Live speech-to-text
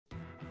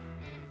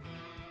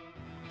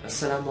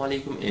Assalamu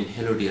alaikum and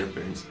hello dear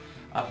friends.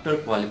 After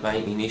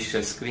qualifying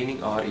initial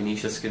screening or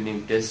initial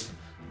screening test,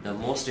 the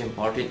most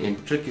important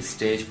and tricky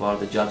stage for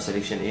the job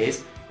selection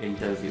is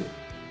interview.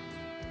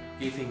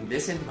 Keeping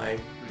this in mind,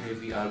 today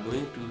we are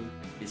going to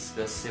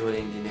discuss civil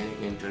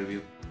engineering interview.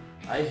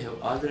 I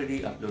have already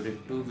uploaded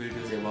 2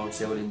 videos about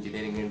civil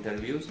engineering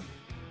interviews.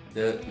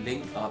 The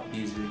link of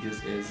these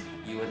videos is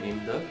given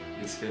in the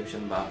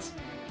description box.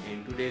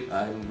 And today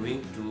I am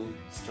going to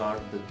start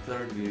the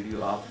third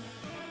video of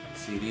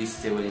series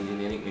civil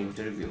engineering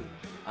interview.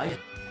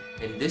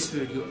 In this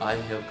video I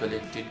have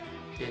collected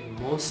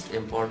 10 most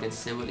important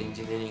civil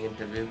engineering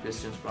interview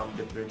questions from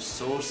different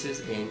sources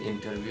and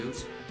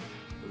interviews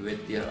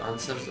with their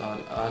answers are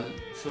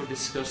also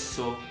discussed,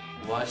 so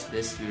watch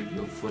this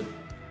video full.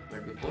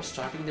 But before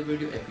starting the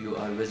video, if you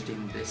are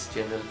visiting this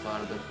channel for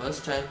the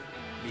first time,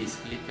 please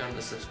click on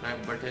the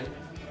subscribe button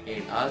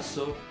and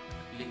also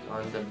click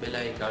on the bell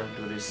icon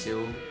to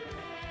receive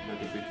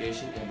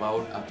notification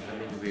about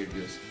upcoming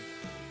videos.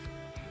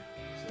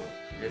 So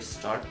let's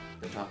start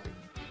the topic.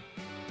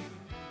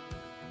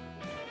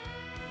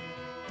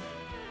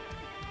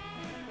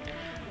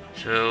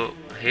 So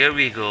here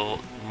we go.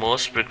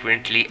 Most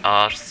frequently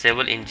asked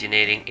civil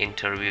engineering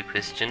interview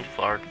question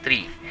for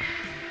 3.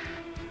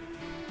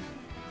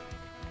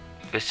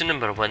 Question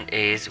number 1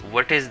 is,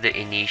 what is the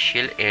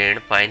initial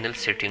and final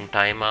setting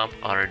time of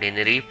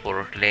ordinary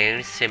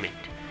Portland cement?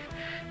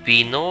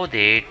 We know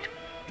that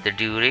the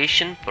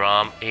duration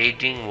from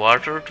adding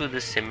water to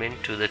the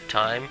cement to the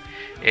time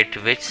at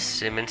which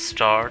cement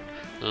starts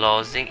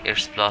losing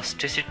its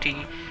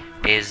plasticity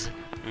is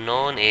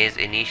known as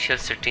initial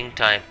setting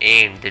time,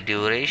 and the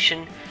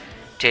duration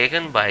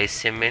taken by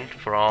cement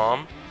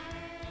from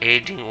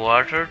adding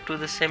water to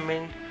the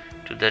cement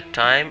to the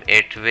time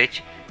at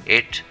which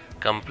it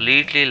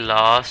completely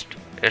lost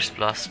its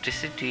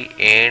plasticity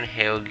and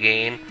have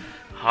gained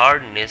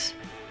hardness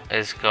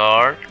is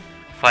called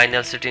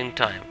final setting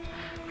time.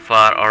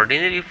 For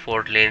ordinary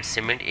Portland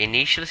cement,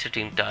 initial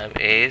setting time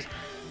is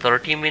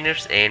 30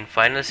 minutes and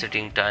final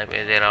setting time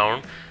is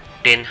around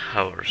 10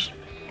 hours.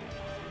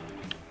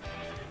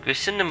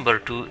 Question number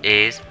 2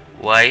 is,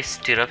 why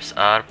stirrups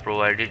are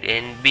provided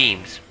in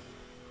beams?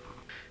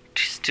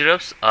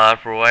 Stirrups are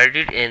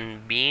provided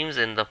in beams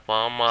in the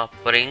form of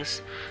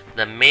rings.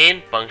 The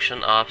main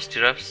function of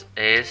stirrups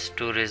is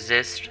to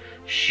resist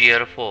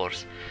shear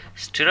force.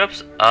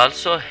 Stirrups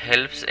also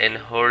helps in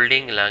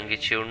holding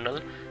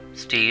longitudinal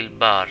steel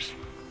bars.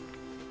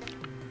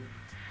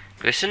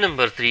 Question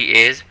number 3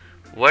 is,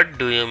 what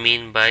do you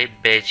mean by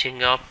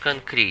batching of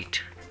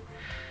concrete?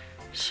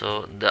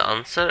 So the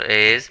answer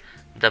is,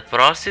 the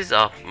process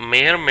of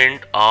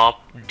measurement of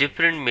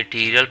different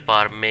material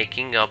for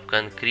making of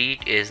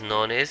concrete is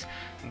known as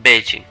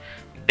batching.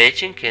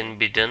 Batching can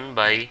be done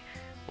by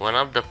one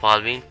of the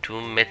following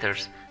 2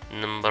 methods.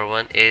 Number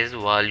 1 is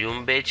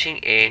volume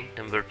batching and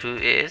number 2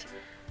 is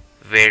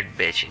weight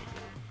batching.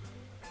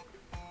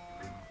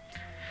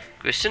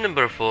 Question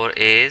number 4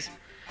 is,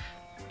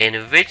 in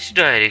which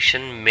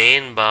direction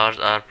main bars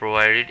are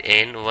provided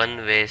in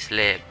one-way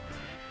slab?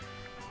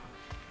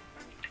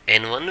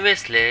 In one-way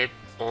slab,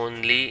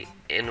 only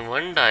in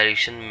one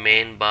direction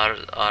main bars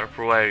are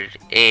provided,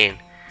 and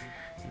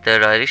the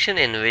direction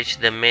in which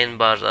the main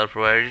bars are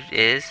provided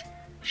is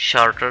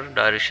shorter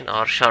direction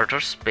or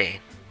shorter span.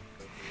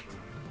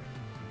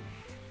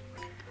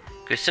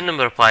 Question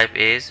number 5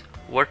 is,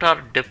 what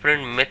are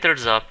different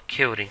methods of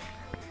curing?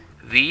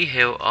 We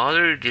have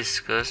already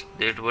discussed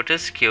that what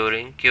is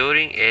curing.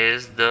 Curing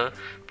is the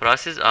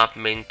process of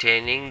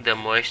maintaining the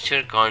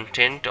moisture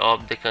content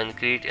of the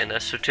concrete in a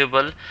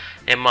suitable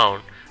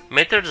amount.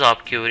 Methods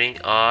of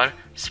curing are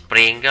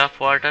spraying of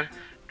water,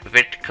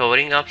 wet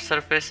covering of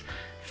surface,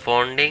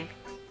 founding.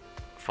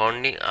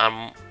 Founding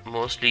are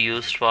mostly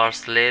used for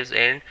slabs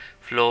and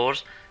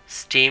floors.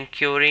 Steam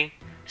curing.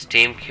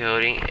 Steam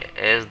curing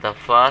is the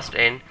fast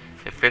and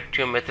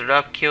effective method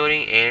of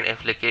curing, and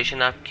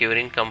application of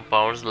curing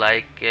compounds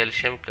like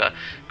calcium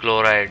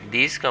chloride.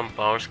 These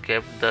compounds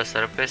keep the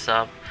surface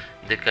of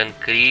the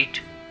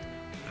concrete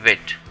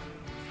wet.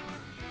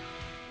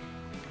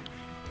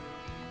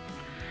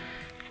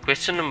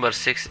 Question number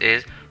 6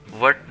 is,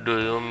 what do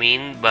you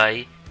mean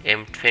by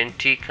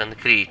M20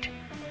 concrete?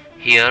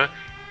 Here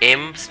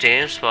M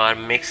stands for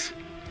mix,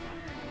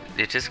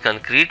 it is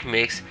concrete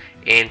mix,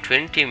 and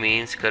 20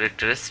 means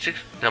characteristic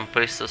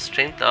compressive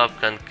strength of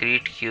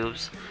concrete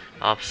cubes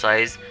of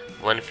size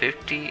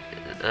 150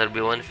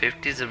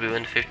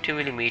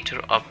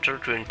 mm after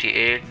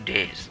 28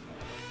 days.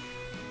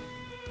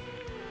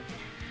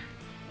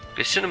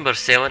 Question number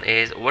 7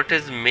 is, what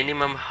is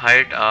minimum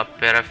height of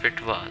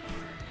parapet wall?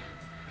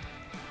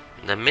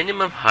 The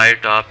minimum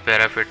height of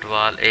parapet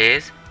wall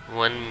is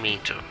 1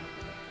 meter.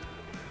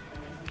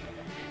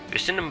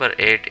 Question number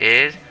 8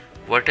 is,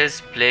 what is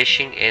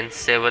flashing in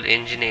civil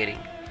engineering?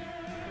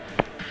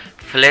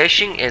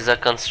 Flashing is a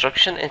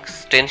construction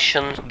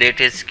extension that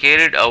is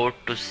carried out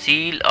to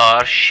seal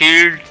or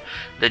shield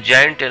the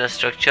joint in a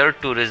structure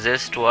to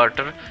resist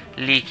water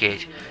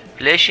leakage.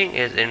 Flashing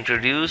is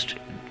introduced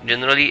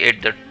generally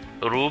at the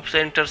roofs,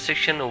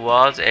 intersection,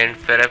 walls and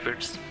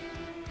parapets.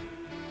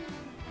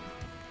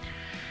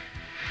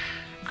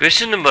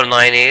 Question number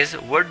 9 is,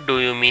 what do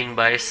you mean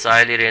by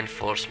soil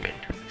reinforcement?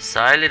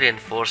 Soil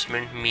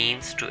reinforcement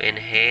means to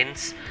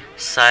enhance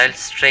soil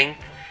strength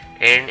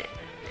and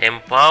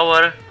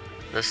empower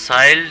the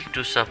soil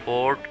to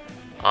support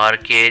or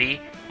carry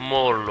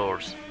more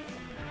loads.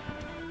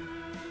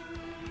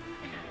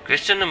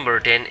 Question number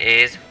 10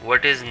 is,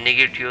 what is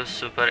negative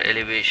super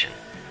elevation?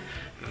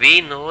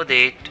 We know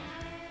that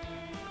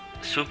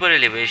super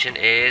elevation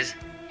is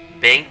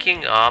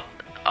banking up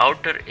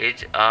outer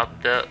edge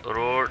of the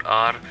road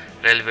or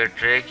railway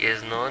track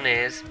is known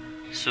as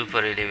super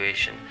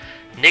elevation.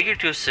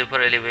 Negative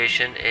super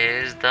elevation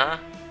is the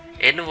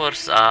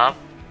inverse of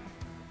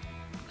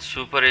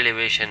super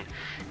elevation.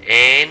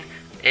 In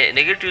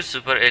negative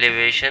super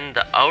elevation,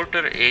 the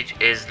outer edge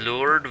is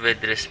lowered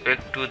with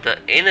respect to the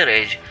inner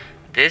edge.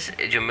 This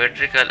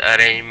geometrical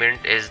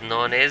arrangement is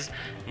known as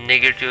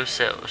negative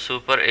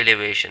super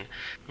elevation.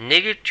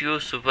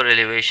 Negative super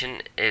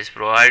elevation is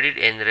provided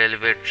in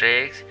railway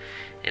tracks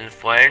in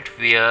point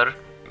where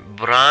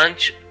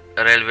branch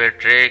railway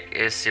track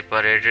is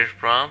separated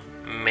from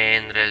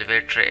main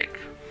railway track.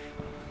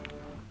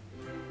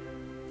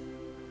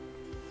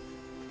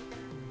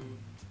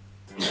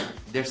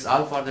 That's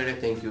all for the day.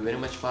 Thank you very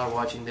much for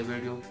watching the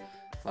video.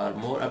 For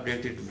more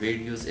updated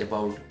videos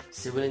about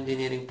civil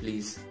engineering,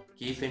 please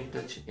keep in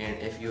touch, and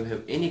if you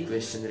have any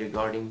question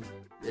regarding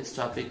this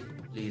topic,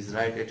 please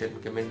write it in the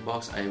comment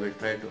box. I will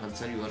try to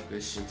answer your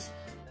questions.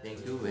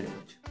 Thank you very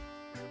much.